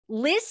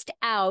List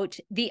out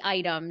the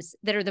items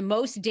that are the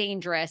most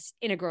dangerous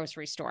in a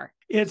grocery store.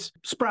 It's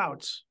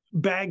sprouts,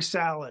 bag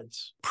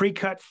salads,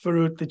 pre-cut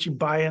fruit that you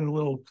buy in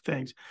little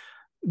things.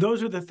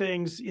 Those are the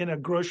things in a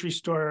grocery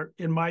store,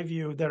 in my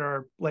view, that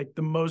are like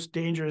the most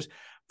dangerous,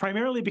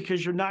 primarily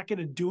because you're not going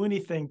to do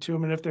anything to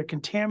them. And if they're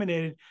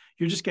contaminated,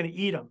 you're just going to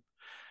eat them.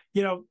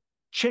 You know,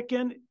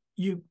 chicken,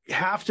 you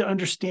have to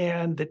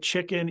understand that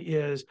chicken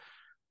is,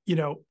 you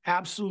know,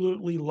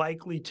 absolutely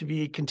likely to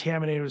be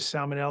contaminated with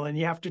salmonella, and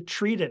you have to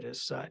treat it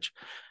as such.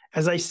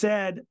 As I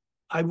said,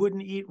 I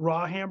wouldn't eat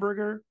raw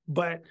hamburger,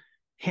 but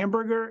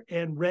hamburger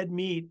and red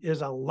meat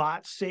is a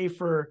lot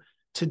safer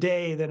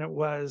today than it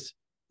was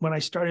when I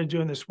started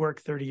doing this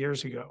work 30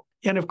 years ago.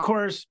 And of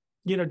course,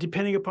 you know,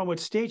 depending upon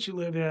what state you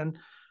live in,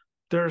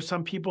 there are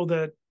some people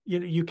that, you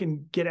know, you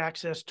can get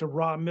access to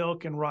raw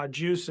milk and raw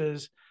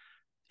juices,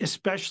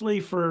 especially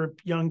for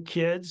young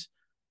kids.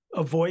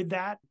 Avoid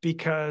that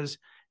because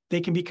they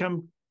can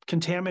become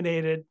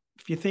contaminated.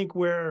 If you think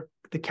where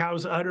the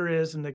cow's udder is and the